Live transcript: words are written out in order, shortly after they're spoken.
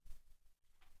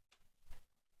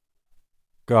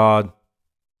God,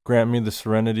 grant me the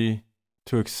serenity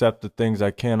to accept the things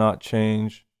I cannot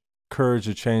change, courage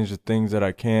to change the things that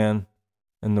I can,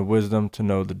 and the wisdom to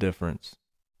know the difference.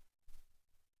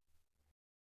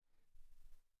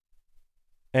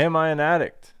 Am I an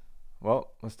addict?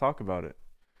 Well, let's talk about it.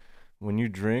 When you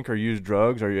drink or use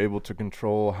drugs, are you able to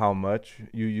control how much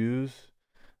you use?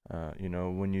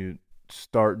 When you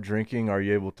start drinking, are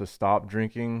you able to stop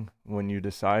drinking when you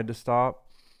decide to stop?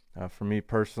 For me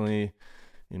personally,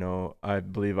 I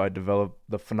believe I developed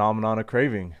the phenomenon of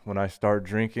craving. When I start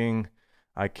drinking,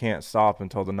 I can't stop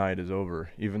until the night is over,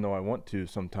 even though I want to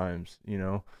sometimes.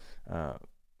 Uh,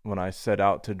 when I set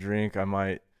out to drink, I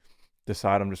might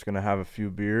decide I'm just going to have a few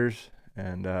beers.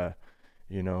 And,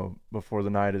 before the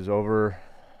night is over,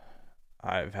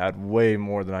 I've had way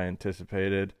more than I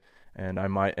anticipated. And I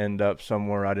might end up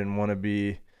somewhere I didn't want to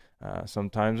be,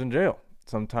 sometimes in jail,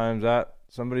 sometimes at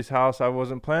somebody's house I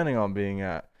wasn't planning on being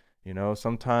at.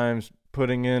 Sometimes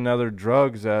putting in other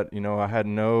drugs that, I had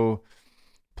no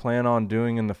plan on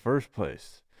doing in the first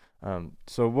place.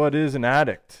 So what is an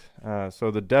addict?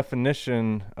 So the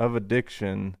definition of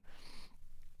addiction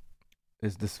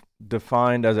is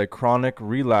defined as a chronic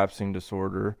relapsing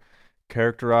disorder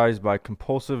characterized by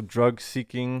compulsive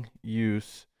drug-seeking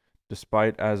use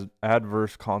despite as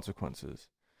adverse consequences.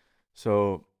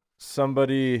 So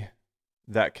somebody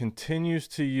that continues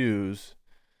to use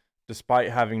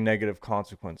despite having negative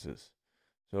consequences.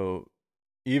 So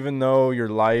even though your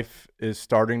life is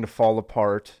starting to fall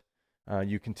apart,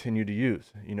 you continue to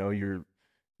use.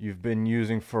 You've been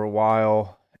using for a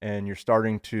while, and you're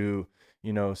starting to,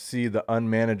 see the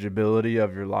unmanageability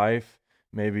of your life.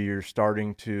 Maybe you're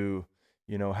starting to,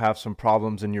 have some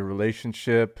problems in your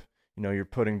relationship. You're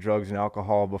putting drugs and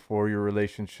alcohol before your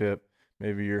relationship.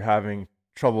 Maybe you're having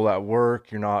trouble at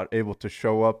work. You're not able to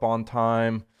show up on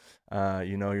time.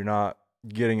 You're not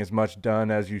getting as much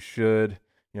done as you should.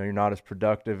 You're not as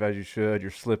productive as you should.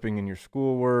 You're slipping in your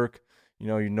schoolwork.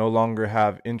 You no longer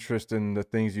have interest in the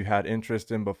things you had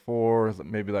interest in before,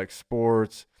 maybe like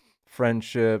sports,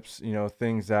 friendships,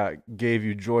 things that gave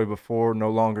you joy before no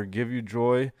longer give you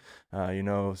joy.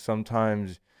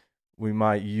 Sometimes we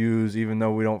might use even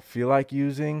though we don't feel like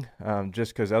using,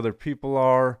 just because other people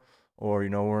are, or,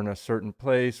 we're in a certain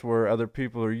place where other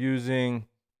people are using,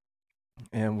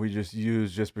 and we just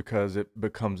use just because it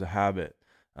becomes a habit.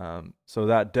 So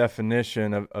that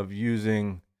definition of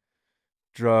using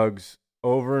drugs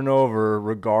over and over,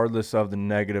 regardless of the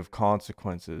negative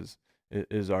consequences,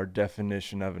 is our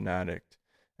definition of an addict.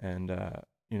 And,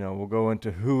 we'll go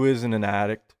into who isn't an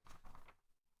addict.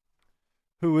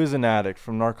 Who is an addict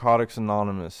from Narcotics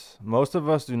Anonymous? Most of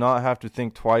us do not have to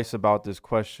think twice about this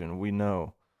question. We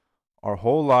know. Our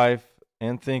whole life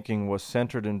and thinking was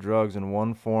centered in drugs in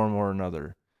one form or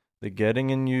another. The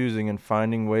getting and using and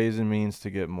finding ways and means to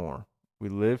get more. We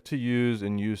live to use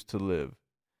and use to live.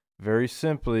 Very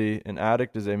simply, an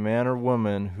addict is a man or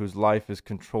woman whose life is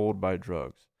controlled by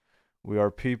drugs. We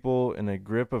are people in a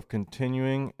grip of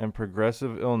continuing and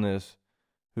progressive illness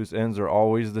whose ends are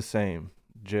always the same: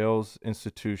 jails,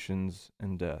 institutions,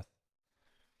 and death.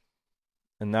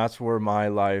 And that's where my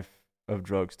life of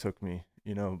drugs took me.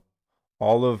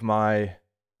 All of my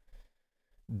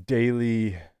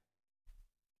daily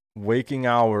waking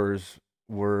hours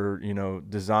were,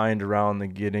 designed around the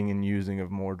getting and using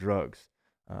of more drugs.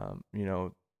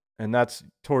 And that's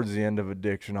towards the end of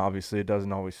addiction. Obviously, it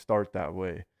doesn't always start that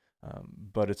way,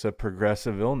 but it's a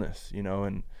progressive illness,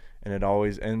 and it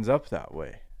always ends up that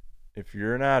way. If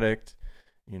you're an addict,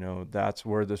 that's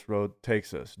where this road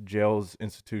takes us: jails,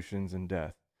 institutions, and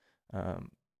death.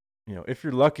 If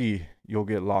you're lucky, you'll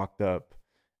get locked up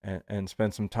and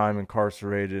spend some time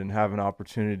incarcerated and have an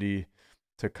opportunity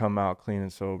to come out clean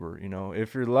and sober.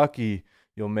 If you're lucky,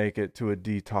 you'll make it to a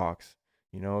detox.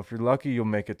 If you're lucky, you'll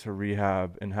make it to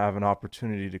rehab and have an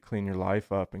opportunity to clean your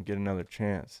life up and get another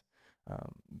chance.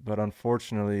 But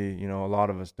unfortunately, a lot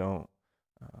of us don't.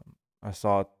 I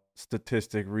saw a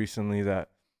statistic recently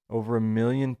that over 1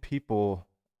 million people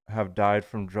have died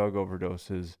from drug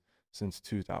overdoses since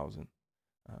 2000.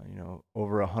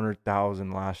 Over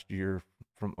 100,000 last year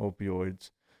from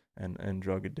opioids and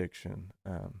drug addiction.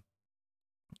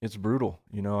 It's brutal.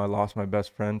 I lost my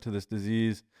best friend to this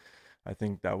disease. I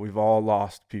think that we've all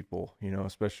lost people,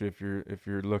 especially if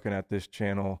you're looking at this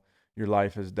channel, your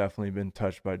life has definitely been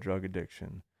touched by drug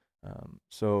addiction.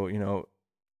 So,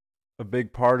 a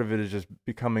big part of it is just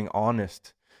becoming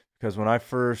honest, because when I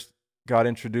first got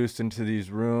introduced into these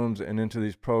rooms and into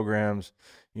these programs,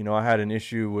 I had an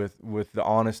issue with the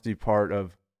honesty part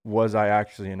of, was I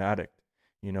actually an addict?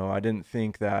 I didn't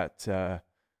think that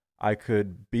I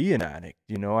could be an addict.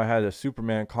 I had a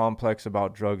Superman complex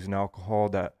about drugs and alcohol,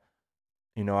 that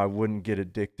I wouldn't get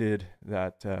addicted,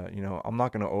 that I'm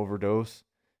not going to overdose,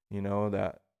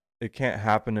 that it can't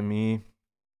happen to me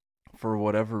for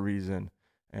whatever reason.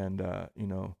 And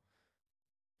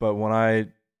but when I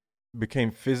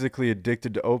became physically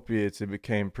addicted to opiates, it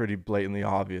became pretty blatantly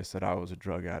obvious that I was a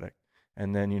drug addict.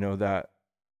 And then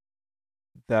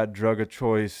that drug of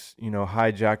choice,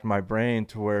 hijacked my brain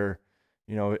to where,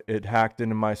 it hacked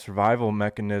into my survival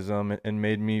mechanism and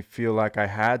made me feel like I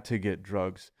had to get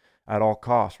drugs at all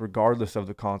costs, regardless of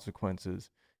the consequences,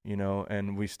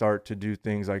 and we start to do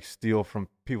things like steal from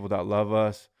people that love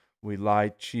us. We lie,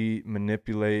 cheat,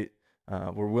 manipulate.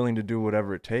 We're willing to do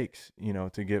whatever it takes,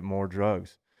 to get more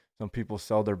drugs. Some people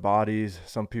sell their bodies.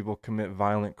 Some people commit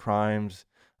violent crimes,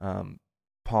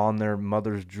 pawn their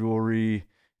mother's jewelry,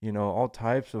 all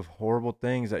types of horrible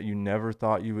things that you never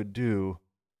thought you would do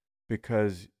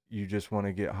because you just want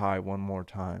to get high one more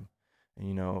time.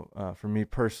 And, for me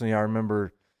personally, I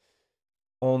remember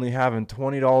only having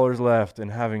 $20 left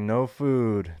and having no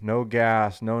food, no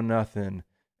gas, no nothing,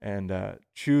 and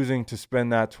choosing to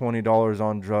spend that $20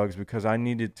 on drugs because I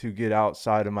needed to get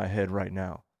outside of my head right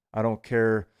now. I don't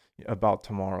care about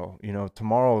tomorrow.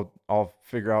 Tomorrow I'll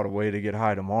figure out a way to get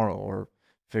high tomorrow, or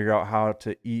figure out how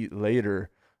to eat later.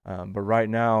 But right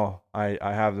now I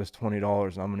have this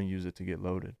 $20 and I'm going to use it to get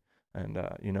loaded. And,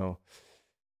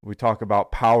 we talk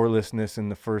about powerlessness in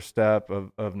the first step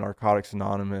of Narcotics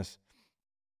Anonymous.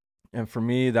 And for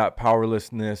me, that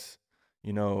powerlessness,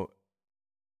 when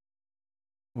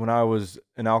I was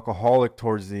an alcoholic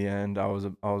towards the end, I was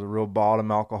a real bottom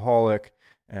alcoholic,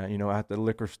 and at the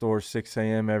liquor store 6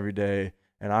 a.m. every day,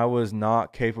 and I was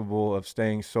not capable of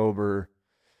staying sober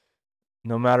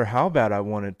no matter how bad I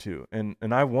wanted to. And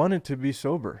I wanted to be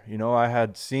sober. I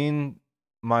had seen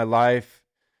my life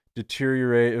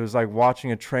deteriorate. It was like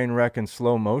watching a train wreck in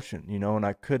slow motion, and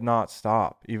I could not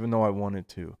stop even though I wanted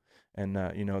to. And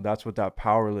that's what that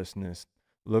powerlessness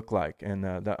looked like. And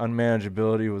the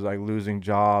unmanageability was like losing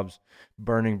jobs,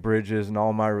 burning bridges in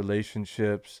all my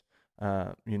relationships,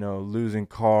 losing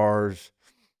cars,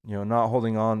 not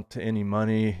holding on to any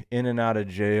money, in and out of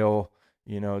jail,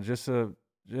 just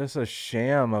a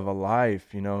sham of a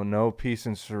life, no peace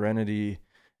and serenity,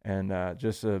 and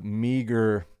just a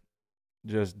meager,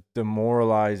 just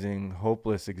demoralizing,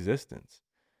 hopeless existence.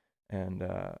 And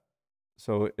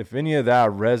so if any of that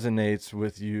resonates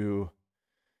with you,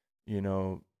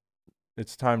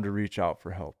 it's time to reach out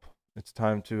for help. It's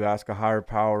time to ask a higher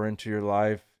power into your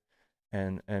life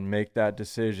and make that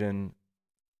decision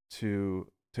to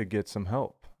get some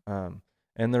help.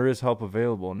 And there is help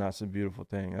available, and that's a beautiful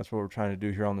thing. That's what we're trying to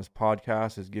do here on this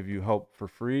podcast, is give you help for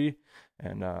free.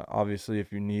 And obviously,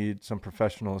 if you need some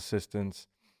professional assistance,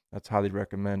 that's highly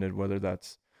recommended, whether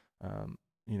that's,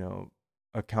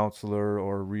 a counselor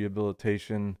or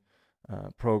rehabilitation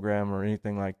program or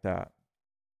anything like that.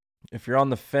 If you're on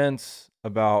the fence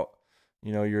about,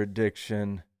 your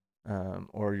addiction,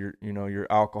 or your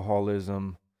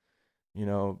alcoholism,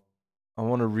 I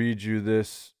want to read you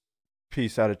this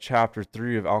piece out of chapter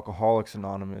 3 of Alcoholics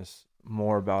Anonymous,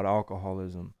 more about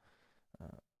alcoholism.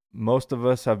 Most of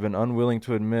us have been unwilling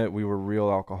to admit we were real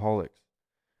alcoholics.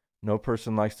 No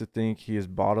person likes to think he is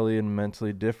bodily and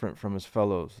mentally different from his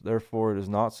fellows. Therefore, it is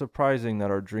not surprising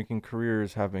that our drinking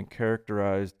careers have been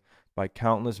characterized by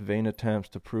countless vain attempts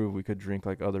to prove we could drink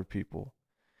like other people.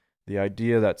 The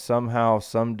idea that somehow,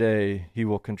 someday, he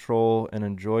will control and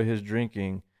enjoy his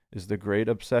drinking is the great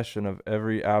obsession of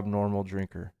every abnormal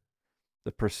drinker.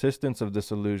 The persistence of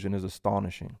this illusion is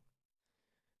astonishing.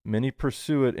 Many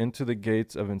pursue it into the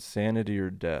gates of insanity or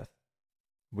death.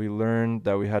 We learned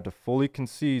that we had to fully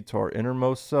concede to our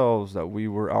innermost selves that we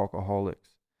were alcoholics.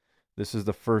 This is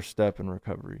the first step in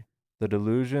recovery. The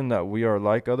delusion that we are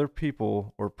like other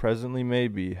people, or presently may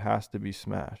be, has to be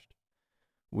smashed.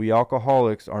 We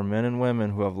alcoholics are men and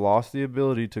women who have lost the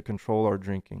ability to control our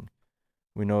drinking.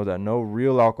 We know that no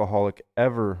real alcoholic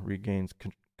ever regains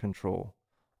control.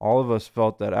 All of us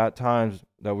felt that at times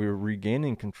that we were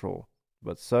regaining control,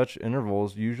 but such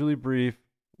intervals, usually brief,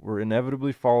 were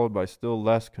inevitably followed by still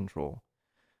less control,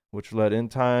 which led in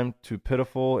time to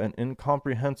pitiful and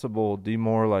incomprehensible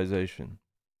demoralization.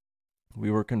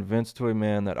 We were convinced to a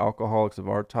man that alcoholics of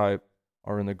our type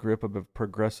are in the grip of a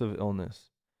progressive illness.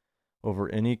 Over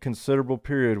any considerable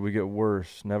period we get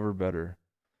worse, never better.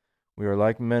 We are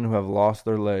like men who have lost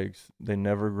their legs. They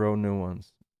never grow new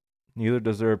ones. Neither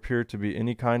does there appear to be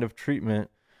any kind of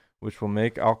treatment which will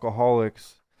make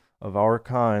alcoholics of our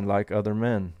kind like other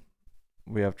men.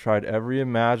 We have tried every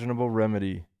imaginable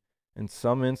remedy, In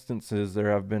some instances,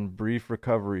 there have been brief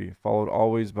recovery, followed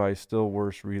always by still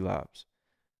worse relapse.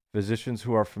 Physicians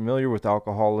who are familiar with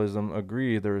alcoholism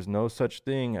agree there is no such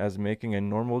thing as making a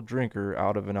normal drinker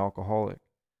out of an alcoholic.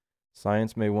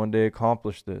 Science may one day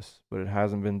accomplish this, but it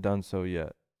hasn't been done so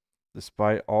yet.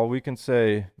 Despite all we can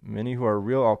say, many who are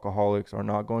real alcoholics are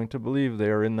not going to believe they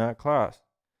are in that class.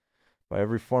 By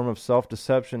every form of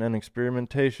self-deception and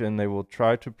experimentation, they will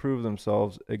try to prove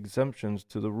themselves exemptions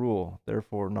to the rule,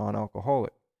 therefore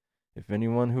non-alcoholic. If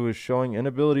anyone who is showing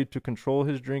inability to control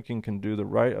his drinking can do the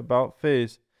right about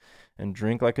face and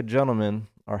drink like a gentleman,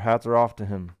 our hats are off to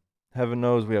him. Heaven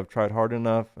knows we have tried hard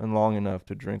enough and long enough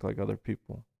to drink like other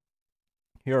people.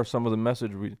 Here are some of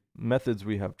the methods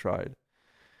we have tried.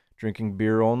 Drinking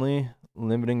beer only,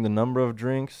 limiting the number of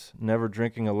drinks, never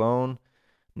drinking alone,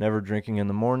 never drinking in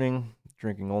the morning,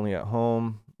 drinking only at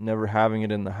home, never having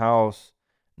it in the house,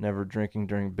 never drinking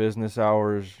during business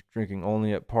hours, drinking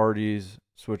only at parties,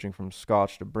 switching from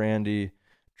scotch to brandy,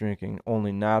 drinking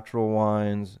only natural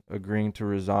wines, agreeing to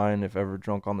resign if ever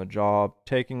drunk on the job,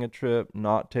 taking a trip,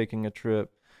 not taking a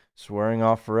trip, swearing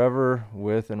off forever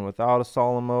with and without a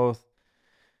solemn oath,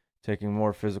 taking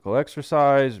more physical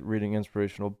exercise, reading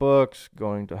inspirational books,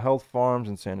 going to health farms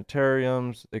and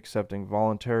sanitariums, accepting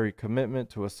voluntary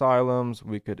commitment to asylums.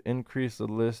 We could increase the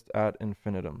list ad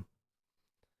infinitum.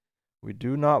 We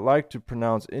do not like to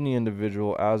pronounce any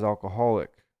individual as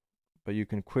alcoholic, but you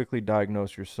can quickly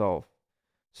diagnose yourself.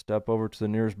 Step over to the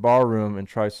nearest bar room and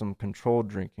try some controlled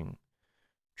drinking.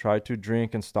 Try to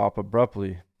drink and stop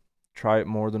abruptly. Try it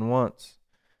more than once.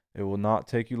 It will not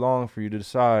take you long for you to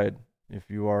decide. If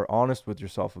you are honest with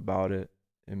yourself about it,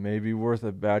 it may be worth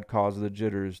a bad cause of the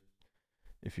jitters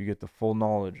if you get the full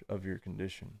knowledge of your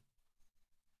condition.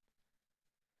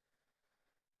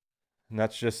 And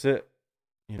that's just it.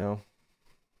 You know,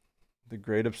 the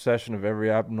great obsession of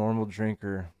every abnormal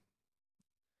drinker.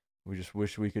 We just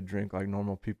wish we could drink like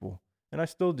normal people. And I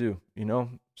still do, you know.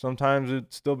 Sometimes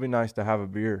it'd still be nice to have a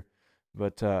beer,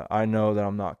 but I know that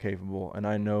I'm not capable. And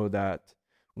I know that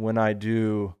when I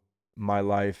do, my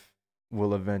life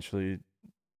will eventually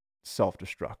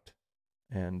self-destruct.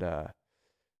 And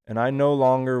I no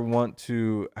longer want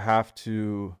to have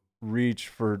to reach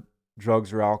for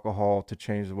drugs or alcohol to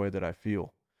change the way that I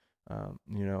feel.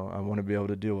 You know, I want to be able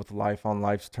to deal with life on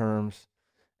life's terms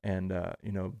and,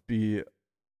 you know, be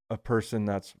a person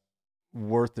that's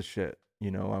worth the shit. You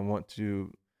know, I want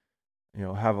to, you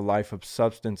know, have a life of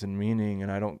substance and meaning, and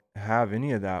I don't have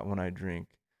any of that when I drink.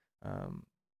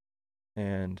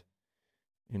 And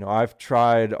you know, I've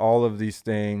tried all of these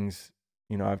things.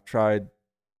 You know, I've tried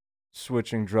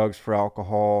switching drugs for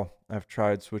alcohol. I've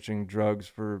tried switching drugs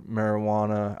for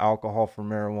marijuana, alcohol for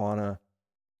marijuana.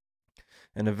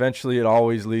 And eventually it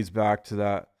always leads back to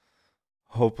that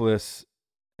hopeless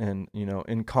and, you know,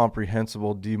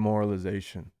 incomprehensible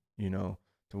demoralization, you know,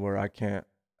 to where I can't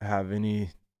have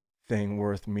anything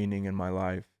worth meaning in my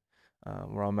life.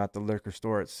 Where I'm at the liquor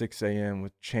store at 6 a.m.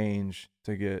 with change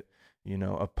to get, you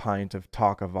know, a pint of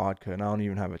Taka vodka, and I don't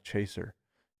even have a chaser,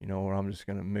 you know, or I'm just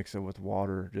going to mix it with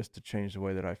water just to change the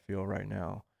way that I feel right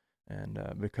now. And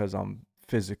because I'm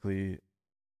physically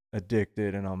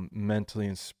addicted and I'm mentally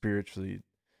and spiritually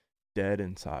dead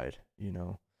inside, you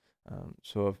know.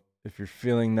 So if you're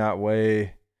feeling that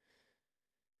way,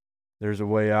 there's a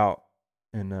way out.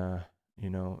 And,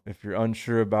 you know, if you're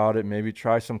unsure about it, maybe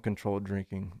try some controlled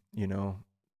drinking, you know,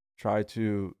 try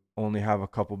to only have a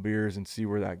couple beers and see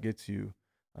where that gets you.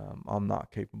 I'm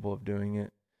not capable of doing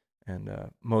it. And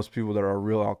most people that are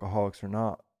real alcoholics are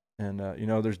not. And, you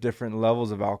know, there's different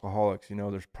levels of alcoholics. You know,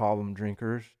 there's problem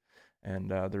drinkers and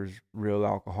there's real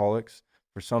alcoholics.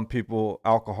 For some people,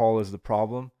 alcohol is the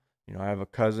problem. You know, I have a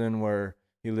cousin where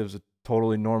he lives a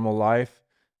totally normal life,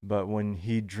 but when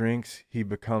he drinks, he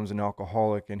becomes an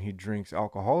alcoholic and he drinks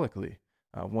alcoholically.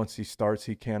 Once he starts,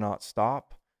 he cannot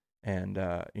stop. And,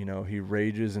 you know, he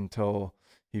rages until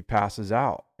he passes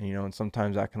out, you know, and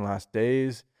sometimes that can last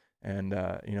days. And,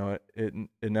 you know, it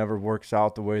never works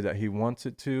out the way that he wants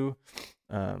it to.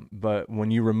 But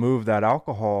when you remove that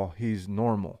alcohol, he's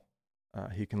normal.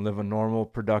 He can live a normal,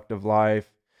 productive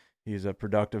life. He's a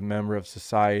productive member of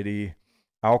society.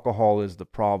 Alcohol is the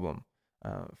problem.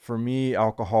 For me,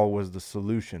 alcohol was the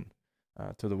solution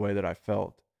to the way that I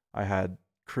felt. I had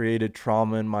created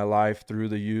trauma in my life through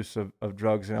the use of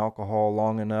drugs and alcohol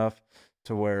long enough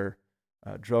to where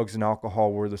drugs and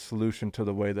alcohol were the solution to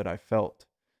the way that I felt.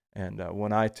 And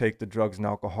when I take the drugs and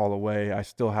alcohol away, I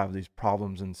still have these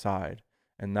problems inside.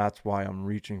 And that's why I'm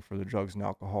reaching for the drugs and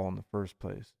alcohol in the first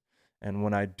place. And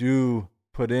when I do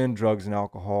put in drugs and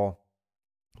alcohol,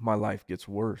 my life gets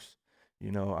worse.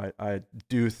 You know, I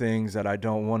do things that I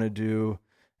don't want to do,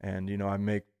 and I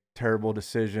make terrible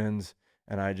decisions,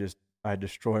 and I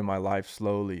destroy my life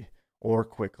slowly or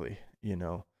quickly.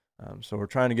 So we're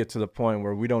trying to get to the point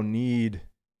where we don't need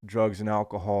drugs and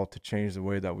alcohol to change the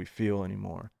way that we feel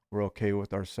anymore. We're okay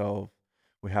with ourselves.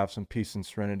 We have some peace and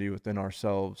serenity within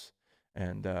ourselves,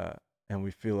 and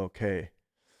we feel okay.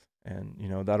 And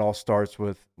that all starts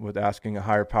with asking a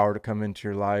higher power to come into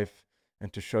your life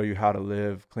and to show you how to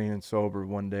live clean and sober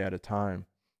one day at a time.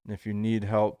 And if you need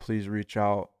help, please reach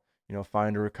out.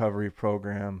 Find a recovery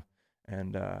program,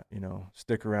 and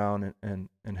stick around and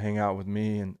hang out with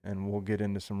me, and we'll get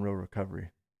into some real recovery.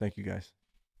 Thank you, guys.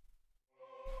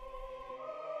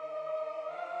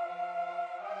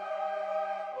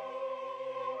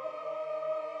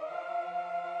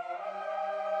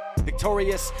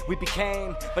 Victorious we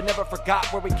became, but never forgot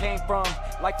where we came from.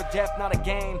 Life or death, not a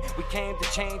game. We came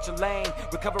to change the lane.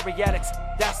 Recovery addicts,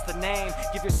 that's the name.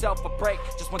 Give yourself a break,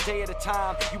 just one day at a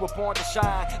time. You were born to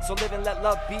shine, so live and let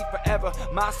love be forever.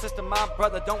 My sister, my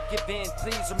brother, don't give in.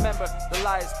 Please remember, the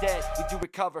lie is dead. We do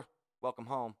recover. Welcome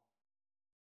home.